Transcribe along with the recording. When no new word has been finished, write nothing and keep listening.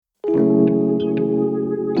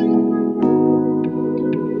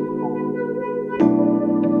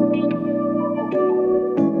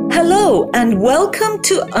and welcome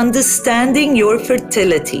to Understanding Your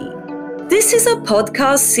Fertility. This is a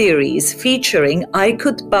podcast series featuring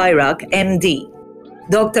Aykut Bayrak, MD.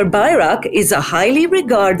 Dr. Bayrak is a highly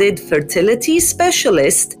regarded fertility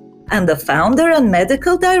specialist and the founder and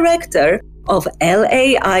medical director of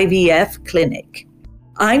LA IVF Clinic.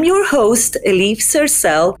 I'm your host, Elif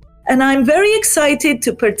Sercel, and I'm very excited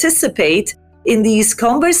to participate in these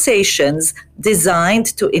conversations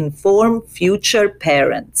designed to inform future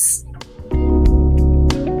parents.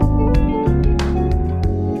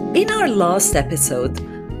 In our last episode,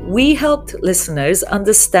 we helped listeners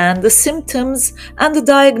understand the symptoms and the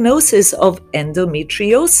diagnosis of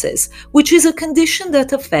endometriosis, which is a condition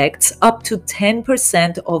that affects up to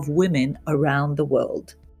 10% of women around the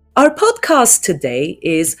world. Our podcast today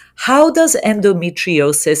is How Does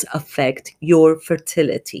Endometriosis Affect Your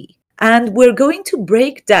Fertility? And we're going to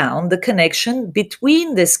break down the connection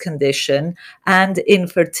between this condition and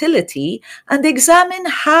infertility and examine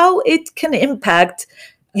how it can impact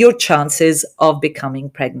your chances of becoming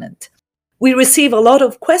pregnant. We receive a lot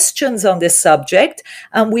of questions on this subject,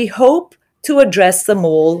 and we hope to address them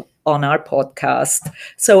all on our podcast.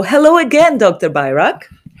 So hello again, Dr. Bayrak.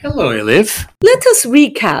 Hello, Elif. Let us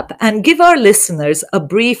recap and give our listeners a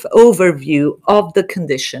brief overview of the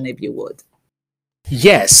condition, if you would.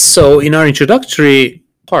 Yes, so in our introductory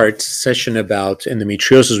session about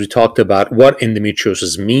endometriosis, we talked about what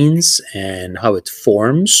endometriosis means and how it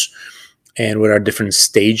forms and what are different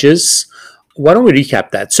stages. Why don't we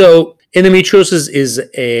recap that? So endometriosis is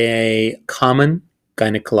a common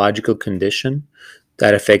gynecological condition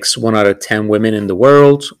that affects 1 out of 10 women in the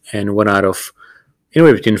world and 1 out of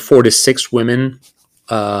anywhere between 4 to 6 women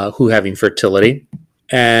who have infertility.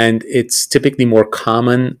 And it's typically more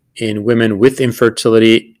common in women with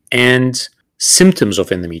infertility and symptoms of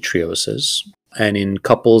endometriosis, and in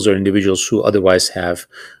couples or individuals who otherwise have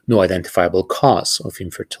no identifiable cause of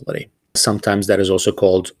infertility. Sometimes that is also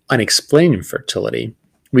called unexplained infertility.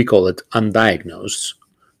 We call it undiagnosed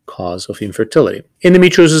cause of infertility.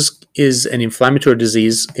 Endometriosis is an inflammatory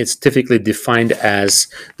disease. It's typically defined as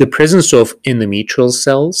the presence of endometrial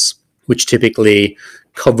cells, which typically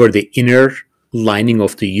cover the inner lining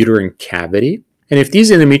of the uterine cavity. And if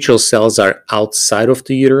these endometrial cells are outside of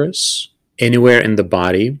the uterus, anywhere in the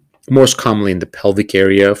body, most commonly in the pelvic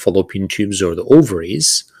area, fallopian tubes, or the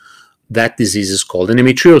ovaries, that disease is called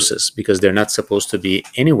endometriosis because they're not supposed to be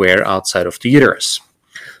anywhere outside of the uterus.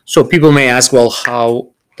 So people may ask, well, how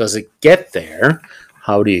does it get there?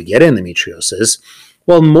 How do you get endometriosis?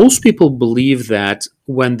 Well, most people believe that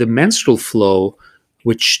when the menstrual flow,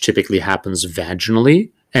 which typically happens vaginally,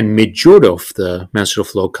 and majority of the menstrual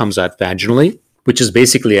flow comes out vaginally, which is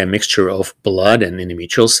basically a mixture of blood and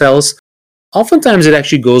endometrial cells. Oftentimes it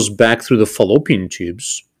actually goes back through the fallopian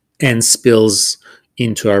tubes and spills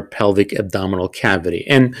into our pelvic abdominal cavity.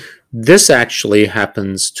 And this actually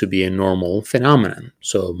happens to be a normal phenomenon.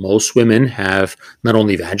 So most women have not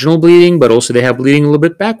only vaginal bleeding, but also they have bleeding a little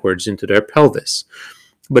bit backwards into their pelvis.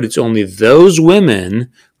 But it's only those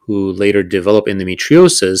women who later develop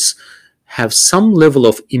endometriosis have some level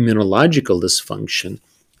of immunological dysfunction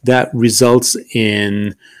that results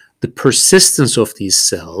in the persistence of these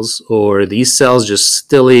cells, or these cells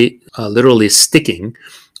just literally sticking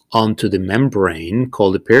onto the membrane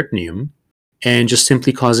called the peritoneum and just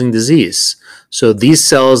simply causing disease. So these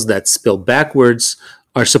cells that spill backwards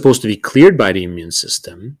are supposed to be cleared by the immune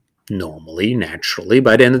system normally, naturally,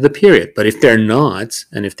 by the end of the period. But if they're not,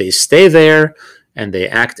 and if they stay there and they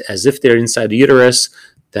act as if they're inside the uterus,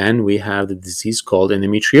 then we have the disease called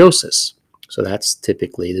endometriosis. So that's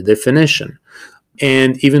typically the definition.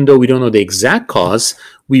 And even though we don't know the exact cause,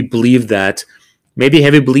 we believe that maybe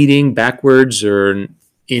heavy bleeding backwards or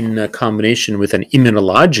in a combination with an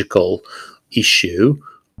immunological issue,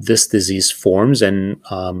 this disease forms and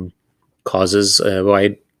causes a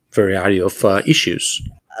wide variety of issues.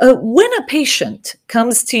 When a patient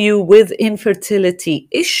comes to you with infertility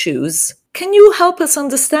issues, can you help us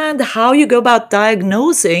understand how you go about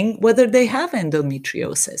diagnosing whether they have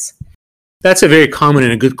endometriosis? That's a very common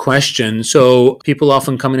and a good question. So people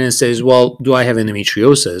often come in and say, well, do I have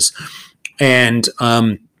endometriosis? And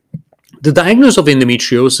the diagnosis of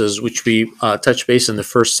endometriosis, which we touched base in the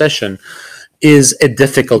first session, is a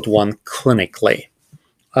difficult one clinically.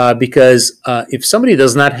 Because if somebody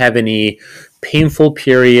does not have any painful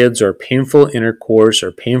periods or painful intercourse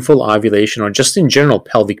or painful ovulation or just in general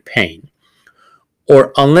pelvic pain,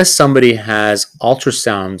 or unless somebody has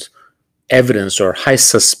ultrasound evidence or high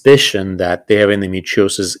suspicion that they have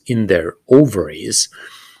endometriosis in their ovaries,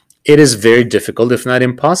 it is very difficult, if not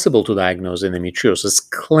impossible, to diagnose endometriosis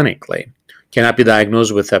clinically. Cannot be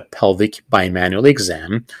diagnosed with a pelvic bimanual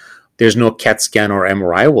exam. There's no CAT scan or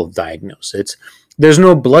MRI will diagnose it. There's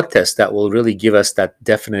no blood test that will really give us that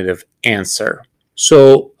definitive answer.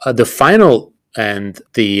 So the final and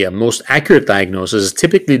the most accurate diagnosis is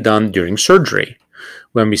typically done during surgery.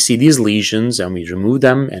 When we see these lesions and we remove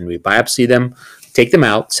them and we biopsy them, take them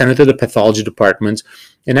out, send it to the pathology department,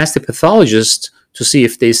 and ask the pathologist to see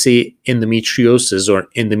if they see endometriosis or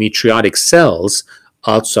endometriotic cells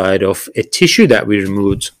outside of a tissue that we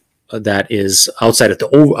removed that is outside of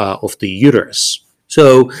the uterus.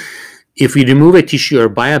 So if we remove a tissue or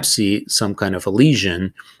biopsy some kind of a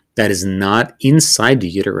lesion that is not inside the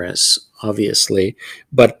uterus, obviously,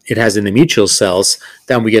 but it has endometrial cells,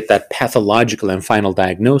 then we get that pathological and final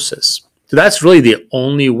diagnosis. So that's really the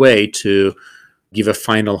only way to give a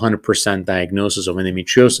final 100% diagnosis of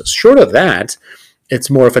endometriosis. Short of that, it's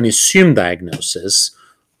more of an assumed diagnosis,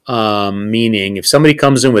 meaning if somebody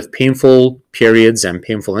comes in with painful periods and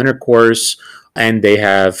painful intercourse and they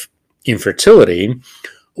have infertility,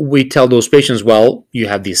 we tell those patients, well, you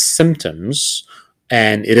have these symptoms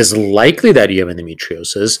and it is likely that you have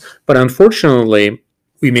endometriosis, but unfortunately,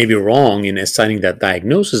 we may be wrong in assigning that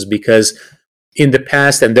diagnosis because in the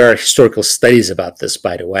past, and there are historical studies about this,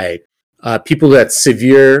 by the way, people who had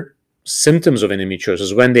severe symptoms of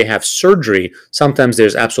endometriosis, when they have surgery, sometimes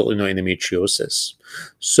there's absolutely no endometriosis.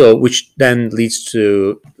 So, which then leads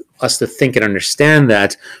to us to think and understand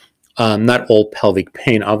that not all pelvic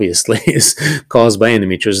pain, obviously, is caused by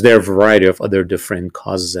endometriosis. There are a variety of other different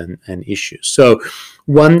causes and issues. So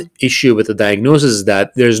one issue with the diagnosis is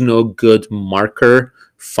that there's no good marker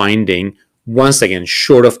finding, once again,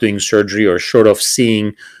 short of doing surgery or short of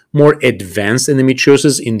seeing more advanced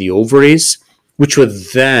endometriosis in the ovaries, which would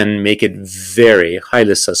then make it very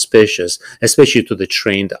highly suspicious, especially to the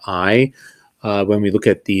trained eye, when we look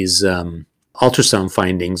at these ultrasound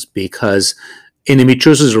findings, because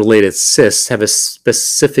endometriosis-related cysts have a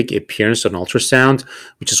specific appearance on ultrasound,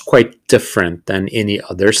 which is quite different than any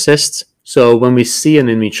other cyst. So when we see an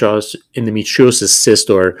endometriosis cyst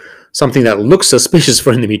or something that looks suspicious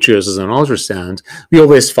for endometriosis on ultrasound, we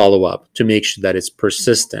always follow up to make sure that it's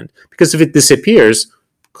persistent. Because if it disappears,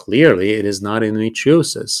 clearly it is not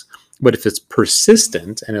endometriosis. But if it's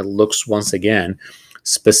persistent and it looks, once again,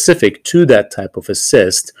 specific to that type of a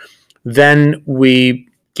cyst, then we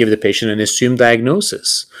give the patient an assumed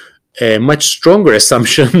diagnosis, a much stronger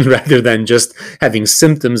assumption rather than just having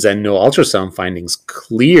symptoms and no ultrasound findings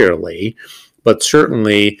clearly. But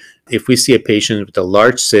certainly, if we see a patient with a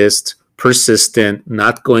large cyst, persistent,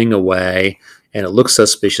 not going away, and it looks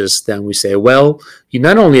suspicious, then we say, well, you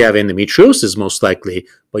not only have endometriosis most likely,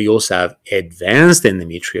 but you also have advanced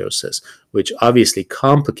endometriosis, which obviously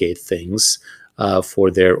complicate things for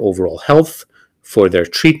their overall health, for their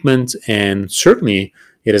treatment, and certainly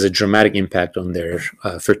it has a dramatic impact on their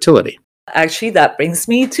fertility. Actually, that brings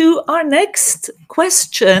me to our next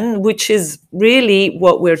question, which is really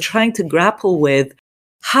what we're trying to grapple with.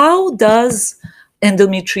 How does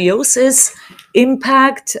endometriosis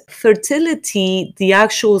impact fertility, the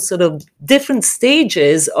actual sort of different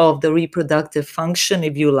stages of the reproductive function,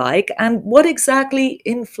 if you like, and what exactly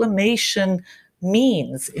inflammation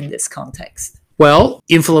means in this context? Well,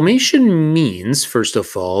 inflammation means, first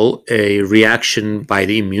of all, a reaction by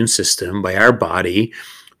the immune system, by our body,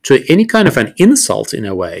 to any kind of an insult in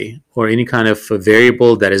a way, or any kind of a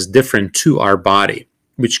variable that is different to our body,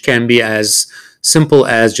 which can be as simple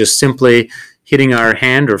as just simply hitting our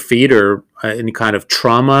hand or feet, or any kind of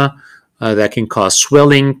trauma that can cause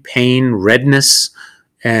swelling, pain, redness,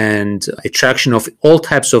 and attraction of all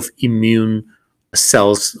types of immune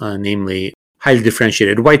cells, namely highly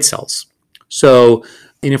differentiated white cells. So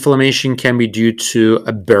inflammation can be due to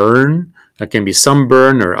a burn. That can be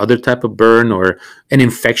sunburn or other type of burn, or an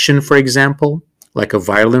infection, for example, like a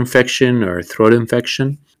viral infection or a throat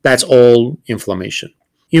infection. That's all inflammation.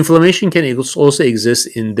 Inflammation can also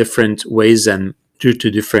exist in different ways and due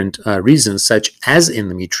to different reasons, such as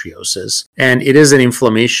endometriosis. And it is an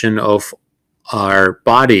inflammation of our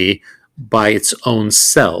body by its own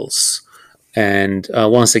cells. And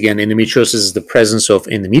once again, endometriosis is the presence of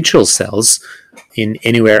endometrial cells in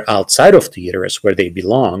anywhere outside of the uterus where they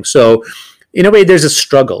belong. So in a way, there's a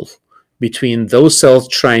struggle between those cells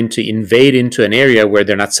trying to invade into an area where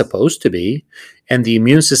they're not supposed to be, and the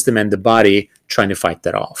immune system and the body trying to fight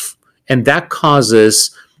that off. And that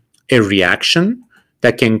causes a reaction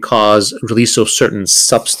that can cause release of certain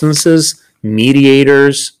substances,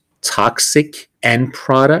 mediators, toxic end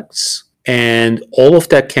products. And all of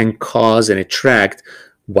that can cause and attract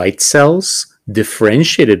white cells,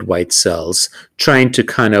 differentiated white cells, trying to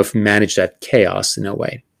kind of manage that chaos in a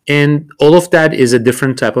way. And all of that is a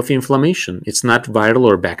different type of inflammation. It's not viral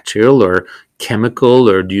or bacterial or chemical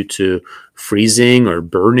or due to freezing or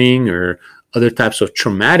burning or other types of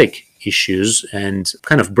traumatic issues and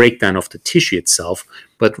kind of breakdown of the tissue itself,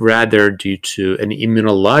 but rather due to an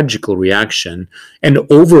immunological reaction and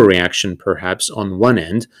overreaction perhaps on one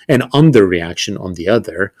end and underreaction on the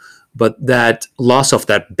other. But that loss of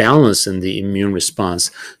that balance in the immune response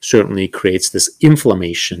certainly creates this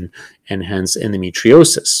inflammation and hence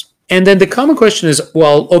endometriosis. And then the common question is,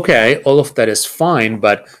 well, okay, all of that is fine,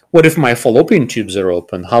 but what if my fallopian tubes are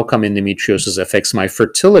open? How come endometriosis affects my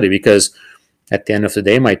fertility? Because at the end of the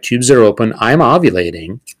day, my tubes are open, I'm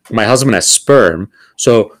ovulating, my husband has sperm,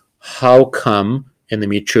 so how come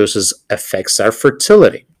endometriosis affects our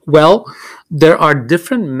fertility? Well, there are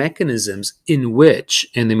different mechanisms in which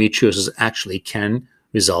endometriosis actually can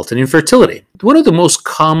result in infertility. One of the most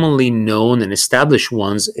commonly known and established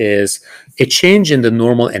ones is a change in the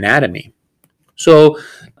normal anatomy. So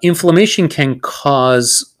inflammation can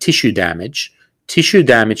cause tissue damage. Tissue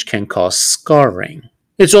damage can cause scarring.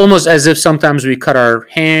 It's almost as if sometimes we cut our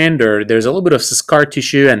hand or there's a little bit of scar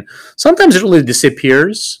tissue and sometimes it really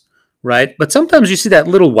disappears, right? But sometimes you see that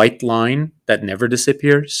little white line that never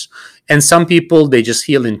disappears. And some people, they just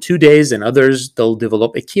heal in 2 days and others, they'll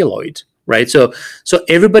develop a keloid, right? So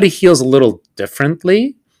everybody heals a little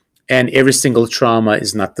differently and every single trauma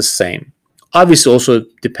is not the same. Obviously, also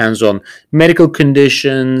depends on medical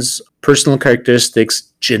conditions, personal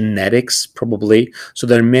characteristics, genetics, probably. So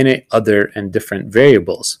there are many other and different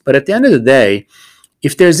variables. But at the end of the day,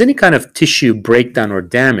 if there's any kind of tissue breakdown or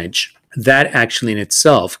damage, that actually in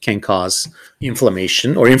itself can cause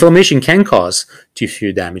inflammation, or inflammation can cause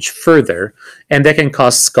tissue damage further, and that can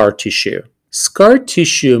cause scar tissue. Scar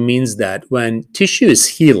tissue means that when tissue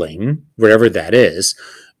is healing, wherever that is,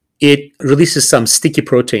 it releases some sticky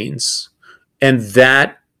proteins. And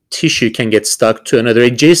that tissue can get stuck to another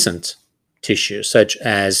adjacent tissue, such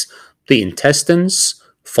as the intestines,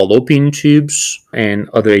 fallopian tubes, and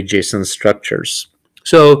other adjacent structures.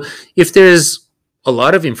 So if there's a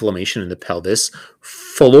lot of inflammation in the pelvis,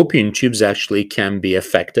 fallopian tubes actually can be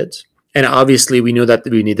affected. And obviously, we know that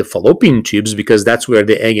we need the fallopian tubes because that's where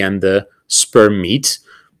the egg and the sperm meet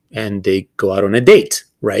and they go out on a date,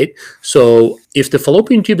 right? So if the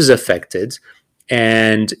fallopian tube is affected,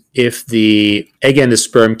 and if the egg and the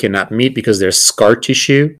sperm cannot meet because there's scar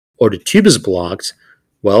tissue or the tube is blocked,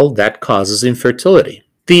 well, that causes infertility.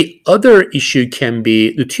 The other issue can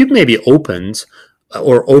be the tube may be opened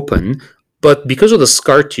or open, but because of the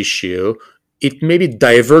scar tissue, it may be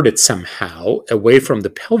diverted somehow away from the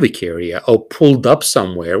pelvic area or pulled up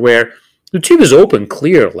somewhere where the tube is open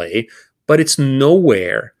clearly, but it's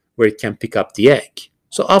nowhere where it can pick up the egg.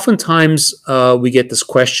 So oftentimes we get this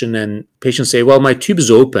question and patients say, well, my tube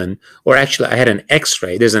is open, or actually I had an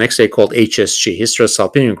x-ray. There's an x-ray called HSG,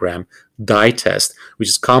 hysterosalpingogram dye test, which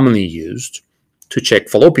is commonly used to check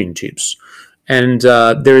fallopian tubes. And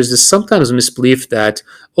there is this sometimes misbelief that,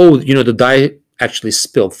 the dye actually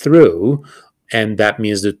spilled through, and that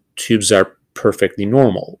means the tubes are perfectly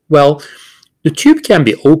normal. Well, the tube can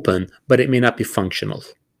be open, but it may not be functional.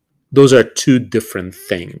 Those are two different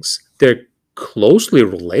things. They're closely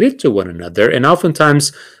related to one another, and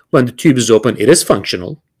oftentimes when the tube is open, it is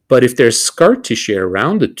functional. But if there's scar tissue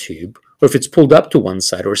around the tube, or if it's pulled up to one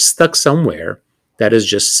side or stuck somewhere, that is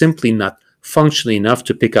just simply not functionally enough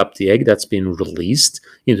to pick up the egg that's been released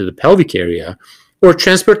into the pelvic area or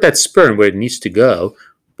transport that sperm where it needs to go,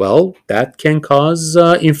 well, that can cause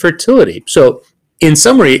infertility. So in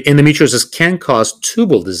summary, endometriosis can cause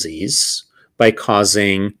tubal disease by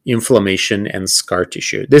causing inflammation and scar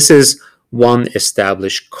tissue. This is one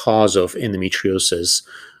established cause of endometriosis,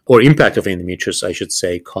 or impact of endometriosis, I should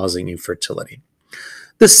say, causing infertility.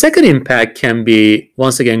 The second impact can be,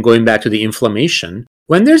 once again, going back to the inflammation.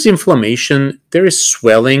 When there's inflammation, there is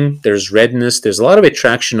swelling, there's redness, there's a lot of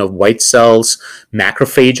attraction of white cells,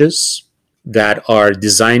 macrophages that are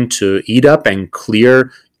designed to eat up and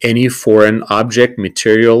clear any foreign object,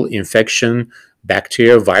 material, infection,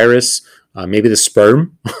 bacteria, virus, maybe the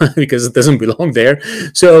sperm, because it doesn't belong there.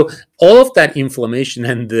 So all of that inflammation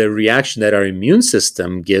and the reaction that our immune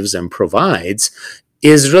system gives and provides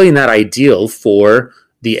is really not ideal for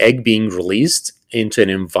the egg being released into an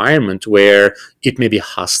environment where it may be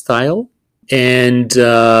hostile and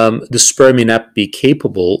the sperm may not be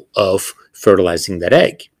capable of fertilizing that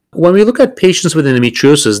egg. When we look at patients with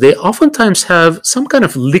endometriosis, they oftentimes have some kind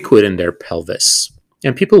of liquid in their pelvis.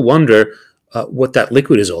 And people wonder what that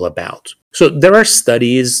liquid is all about. So there are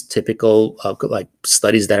studies, typical like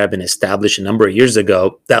studies that have been established a number of years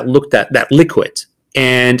ago that looked at that liquid.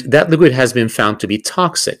 And that liquid has been found to be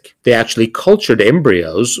toxic. They actually cultured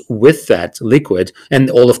embryos with that liquid and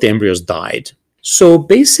all of the embryos died. So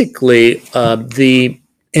basically, the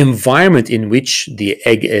environment in which the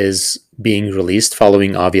egg is being released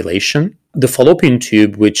following ovulation, the fallopian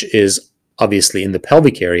tube, which is obviously in the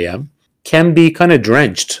pelvic area, can be kind of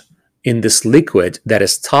drenched in this liquid that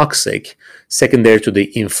is toxic, secondary to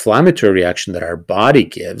the inflammatory reaction that our body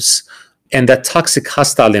gives. And that toxic,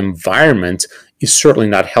 hostile environment is certainly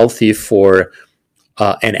not healthy for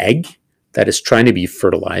an egg that is trying to be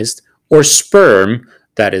fertilized or sperm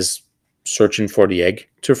that is searching for the egg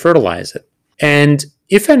to fertilize it. And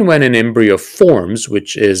if and when an embryo forms,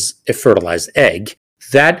 which is a fertilized egg,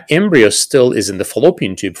 that embryo still is in the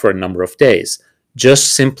fallopian tube for a number of days,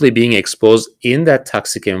 just simply being exposed in that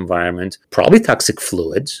toxic environment, probably toxic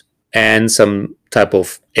fluids and some type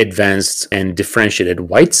of advanced and differentiated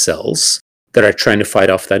white cells that are trying to fight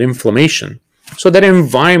off that inflammation. So that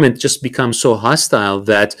environment just becomes so hostile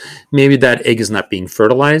that maybe that egg is not being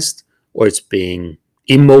fertilized, or it's being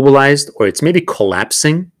immobilized, or it's maybe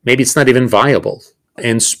collapsing. Maybe it's not even viable.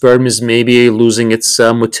 And sperm is maybe losing its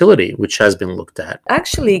motility, which has been looked at.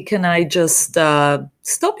 Actually, can I just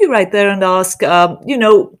stop you right there and ask,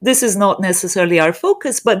 this is not necessarily our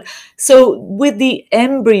focus, but so with the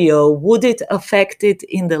embryo, would it affect it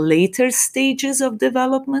in the later stages of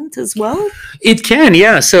development as well? It can,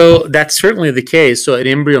 yeah. So that's certainly the case. So an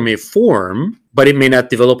embryo may form, but it may not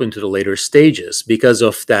develop into the later stages because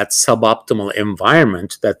of that suboptimal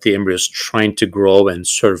environment that the embryo is trying to grow and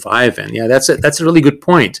survive in. Yeah, that's a really good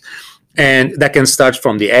point. And that can start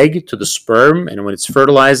from the egg to the sperm, and when it's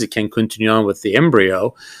fertilized, it can continue on with the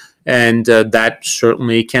embryo, and that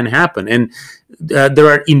certainly can happen. And there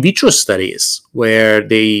are in vitro studies where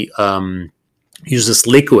they use this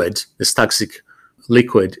liquid, this toxic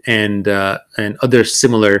liquid, and other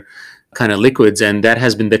similar kind of liquids, and that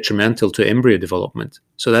has been detrimental to embryo development.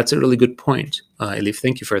 So that's a really good point, Elif.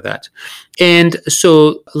 Thank you for that. And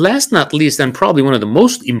so last not least, and probably one of the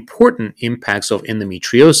most important impacts of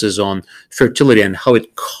endometriosis on fertility and how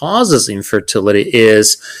it causes infertility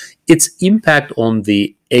is its impact on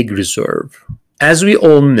the egg reserve. As we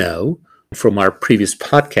all know from our previous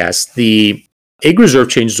podcast, the egg reserve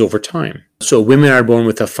changes over time. So women are born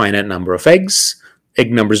with a finite number of eggs.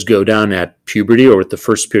 Egg numbers go down at puberty or at the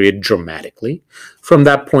first period dramatically. From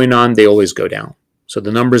that point on, they always go down. So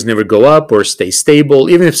the numbers never go up or stay stable.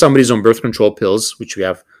 Even if somebody's on birth control pills, which we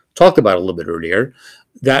have talked about a little bit earlier,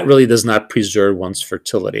 that really does not preserve one's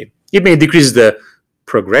fertility. It may decrease the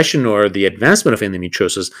progression or the advancement of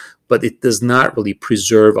endometriosis, but it does not really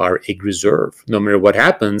preserve our egg reserve. No matter what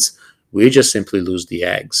happens, we just simply lose the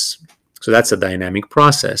eggs. So that's a dynamic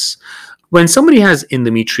process. When somebody has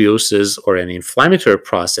endometriosis or an inflammatory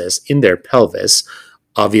process in their pelvis,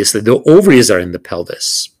 obviously the ovaries are in the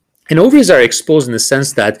pelvis. And ovaries are exposed in the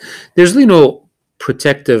sense that there's really no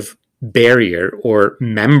protective barrier or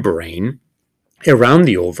membrane around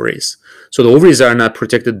the ovaries. So the ovaries are not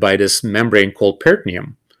protected by this membrane called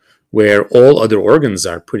peritoneum, where all other organs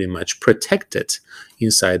are pretty much protected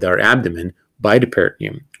inside our abdomen by the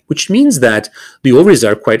peritoneum, which means that the ovaries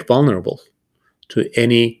are quite vulnerable to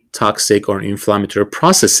any toxic or inflammatory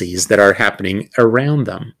processes that are happening around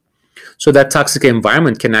them. So that toxic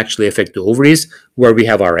environment can actually affect the ovaries where we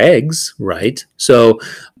have our eggs, right? So,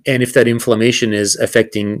 and if that inflammation is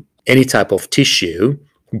affecting any type of tissue,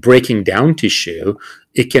 breaking down tissue,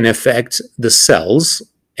 it can affect the cells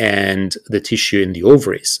and the tissue in the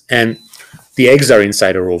ovaries. And the eggs are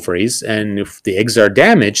inside our ovaries, and if the eggs are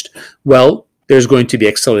damaged, well, there's going to be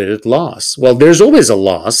accelerated loss. Well, there's always a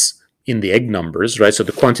loss in the egg numbers, right? So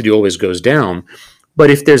the quantity always goes down. But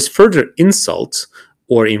if there's further insult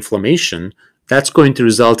or inflammation, that's going to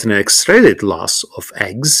result in an accelerated loss of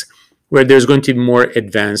eggs, where there's going to be more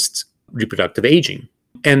advanced reproductive aging.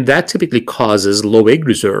 And that typically causes low egg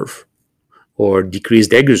reserve or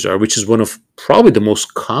decreased egg reserve, which is one of probably the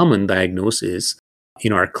most common diagnoses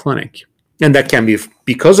in our clinic. And that can be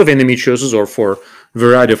because of endometriosis or for a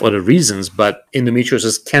variety of other reasons, but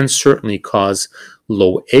endometriosis can certainly cause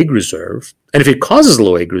low egg reserve. And if it causes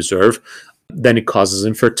low egg reserve, then it causes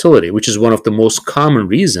infertility, which is one of the most common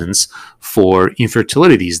reasons for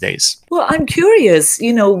infertility these days. Well, I'm curious,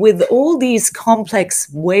 with all these complex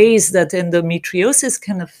ways that endometriosis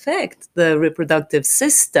can affect the reproductive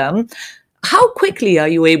system, how quickly are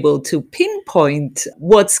you able to pinpoint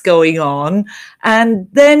what's going on? And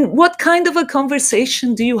then what kind of a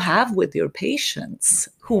conversation do you have with your patients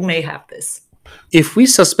who may have this? If we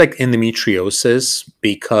suspect endometriosis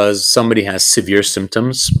because somebody has severe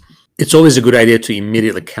symptoms, it's always a good idea to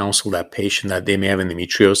immediately counsel that patient that they may have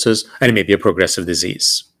endometriosis and it may be a progressive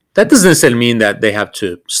disease. That doesn't necessarily mean that they have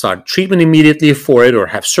to start treatment immediately for it or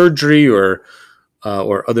have surgery or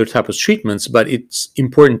other type of treatments, but it's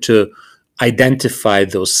important to identify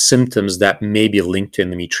those symptoms that may be linked to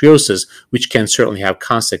endometriosis, which can certainly have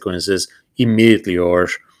consequences immediately or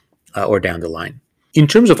down the line. In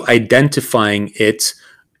terms of identifying it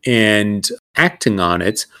and acting on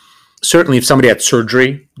it, certainly if somebody had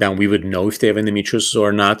surgery, then we would know if they have endometriosis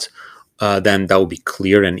or not. Then that would be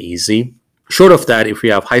clear and easy. Short of that, if we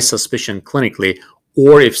have high suspicion clinically,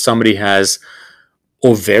 or if somebody has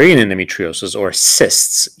ovarian endometriosis or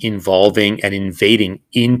cysts involving and invading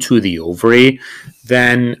into the ovary,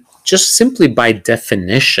 then just simply by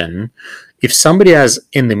definition, if somebody has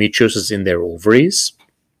endometriosis in their ovaries,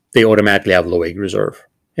 they automatically have low egg reserve.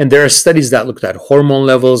 And there are studies that looked at hormone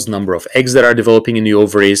levels, number of eggs that are developing in the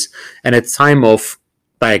ovaries, and at time of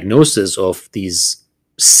diagnosis of these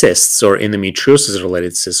cysts or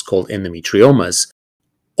endometriosis-related cysts called endometriomas,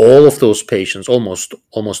 all of those patients, almost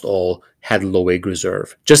all, had low egg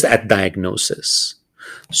reserve, just at diagnosis.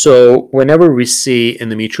 So whenever we see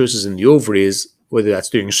endometriosis in the ovaries, whether that's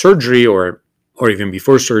during surgery or even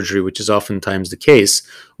before surgery, which is oftentimes the case,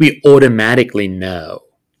 we automatically know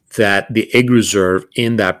that the egg reserve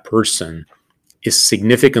in that person is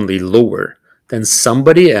significantly lower than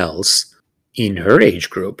somebody else in her age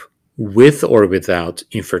group with or without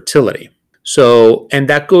infertility. So, and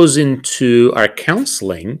that goes into our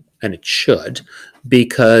counseling, and it should,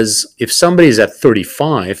 because if somebody is at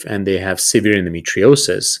 35 and they have severe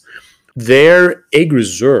endometriosis, their egg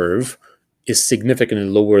reserve is significantly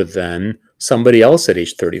lower than somebody else at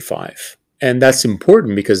age 35. And that's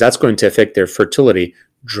important because that's going to affect their fertility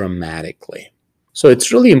dramatically. So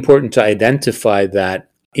it's really important to identify that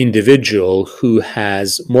individual who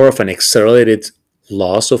has more of an accelerated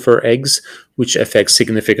loss of her eggs, which affects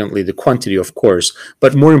significantly the quantity, of course,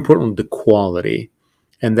 but more importantly, the quality.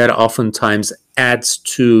 And that oftentimes adds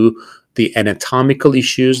to the anatomical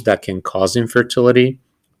issues that can cause infertility,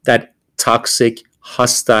 that toxic,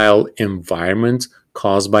 hostile environment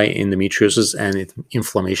caused by endometriosis and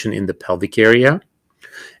inflammation in the pelvic area.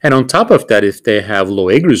 And on top of that, if they have low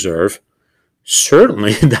egg reserve,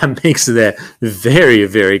 certainly that makes it a very,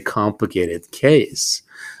 very complicated case.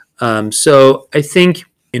 So I think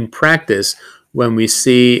in practice, when we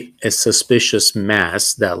see a suspicious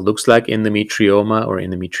mass that looks like endometrioma or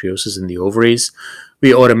endometriosis in the ovaries,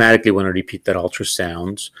 we automatically want to repeat that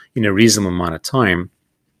ultrasound in a reasonable amount of time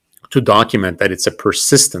to document that it's a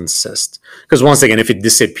persistent cyst. Because once again, if it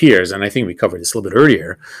disappears, and I think we covered this a little bit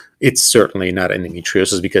earlier, it's certainly not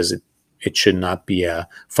endometriosis because it should not be a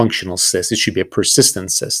functional cyst. It should be a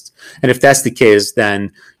persistent cyst. And if that's the case,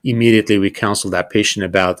 then immediately we counsel that patient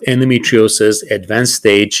about endometriosis, advanced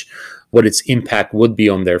stage, what its impact would be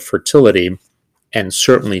on their fertility, and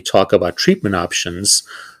certainly talk about treatment options,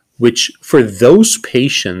 which for those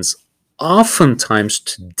patients, oftentimes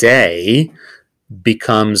today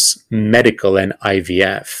becomes medical and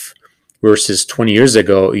IVF, versus 20 years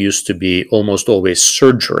ago, it used to be almost always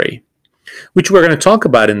surgery, which we're going to talk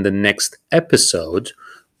about in the next episode.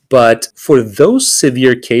 But for those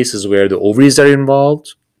severe cases where the ovaries are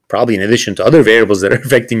involved, probably in addition to other variables that are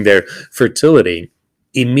affecting their fertility,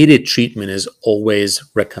 immediate treatment is always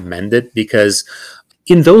recommended because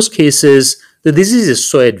in those cases, the disease is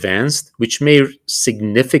so advanced, which may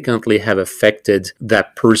significantly have affected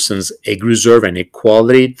that person's egg reserve and egg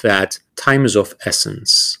quality, that time is of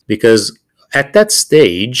essence. Because at that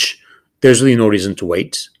stage, there's really no reason to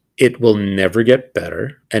wait. It will never get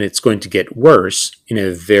better, and it's going to get worse in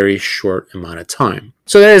a very short amount of time.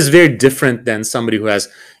 So that is very different than somebody who has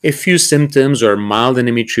a few symptoms or mild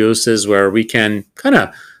endometriosis where we can kind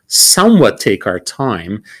of somewhat take our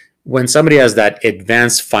time. When somebody has that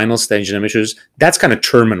advanced final stage endometriosis, that's kind of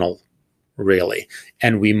terminal, really,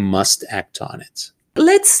 and we must act on it.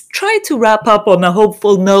 Let's try to wrap up on a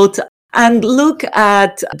hopeful note and look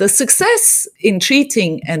at the success in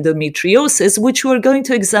treating endometriosis, which we're going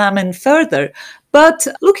to examine further. But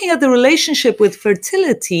looking at the relationship with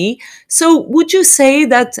fertility, so would you say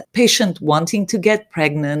that a patient wanting to get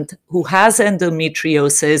pregnant who has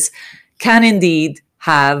endometriosis can indeed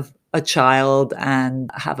have a child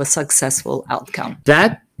and have a successful outcome?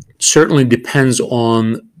 That certainly depends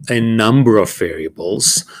on a number of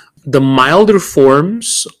variables. The milder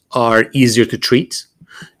forms are easier to treat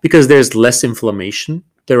because there's less inflammation.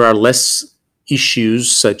 There are less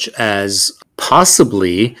issues such as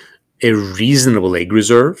possibly a reasonable egg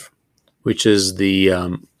reserve, which is the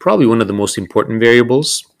probably one of the most important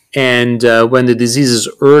variables. And when the disease is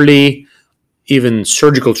early, even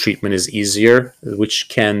surgical treatment is easier, which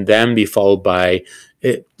can then be followed by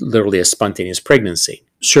literally a spontaneous pregnancy.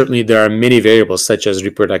 Certainly, there are many variables such as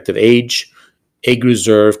reproductive age, egg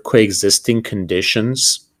reserve, coexisting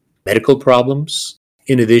conditions, medical problems,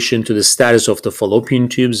 in addition to the status of the fallopian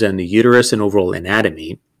tubes and the uterus and overall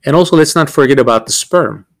anatomy. And also, let's not forget about the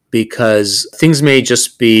sperm, because things may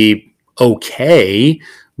just be okay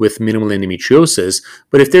with minimal endometriosis,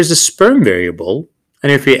 but if there's a sperm variable,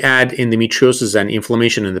 and if we add endometriosis and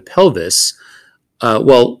inflammation in the pelvis,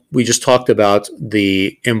 we just talked about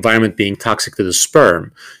the environment being toxic to the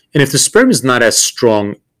sperm. And if the sperm is not as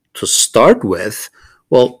strong to start with,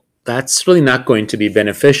 well, that's really not going to be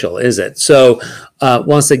beneficial, is it? So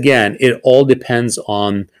once again, it all depends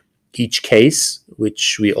on each case,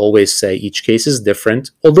 which we always say each case is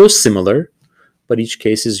different, although similar, but each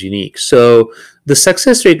case is unique. So the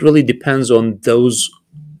success rate really depends on those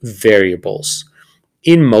variables.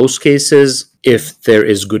 In most cases, if there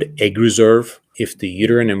is good egg reserve, if the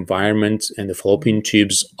uterine environment and the fallopian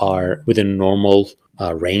tubes are within normal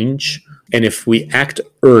range, and if we act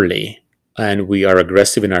early and we are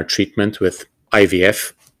aggressive in our treatment with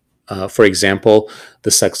IVF, for example,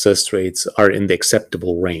 the success rates are in the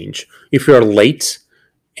acceptable range. If we are late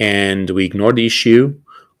and we ignore the issue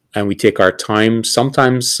and we take our time,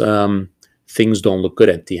 sometimes things don't look good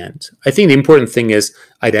at the end. I think the important thing is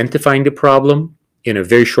identifying the problem in a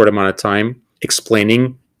very short amount of time,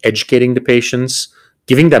 explaining, educating the patients,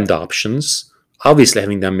 giving them the options, obviously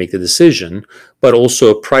having them make the decision, but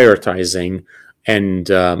also prioritizing and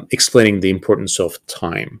explaining the importance of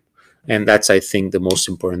time. And that's, I think, the most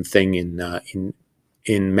important thing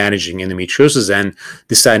in managing endometriosis and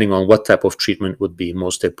deciding on what type of treatment would be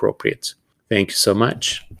most appropriate. Thank you so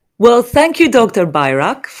much. Well, thank you, Dr.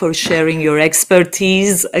 Bayrak, for sharing your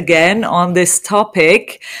expertise again on this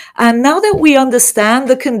topic. And now that we understand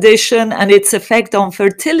the condition and its effect on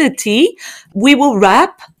fertility, we will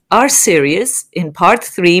wrap our series in part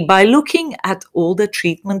 3 by looking at all the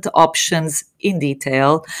treatment options in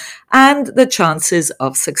detail and the chances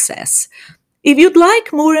of success. If you'd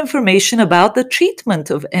like more information about the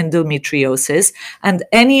treatment of endometriosis and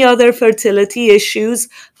any other fertility issues,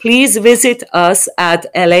 please visit us at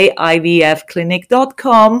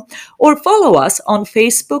laivfclinic.com or follow us on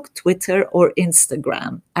Facebook, Twitter, or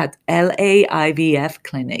Instagram at LAIVF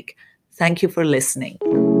Clinic. Thank you for listening.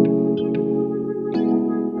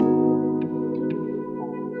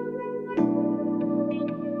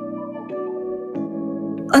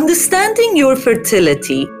 Understanding Your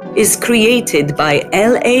Fertility is created by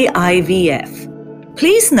LAIVF.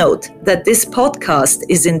 Please note that this podcast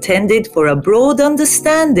is intended for a broad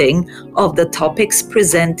understanding of the topics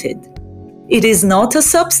presented. It is not a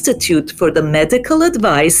substitute for the medical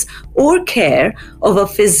advice or care of a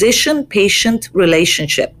physician-patient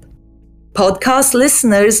relationship. Podcast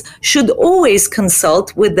listeners should always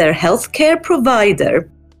consult with their healthcare provider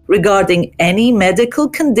regarding any medical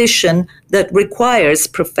condition that requires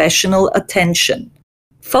professional attention.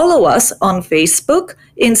 Follow us on Facebook,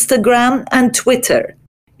 Instagram, and Twitter.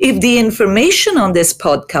 If the information on this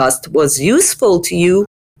podcast was useful to you,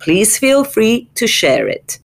 please feel free to share it.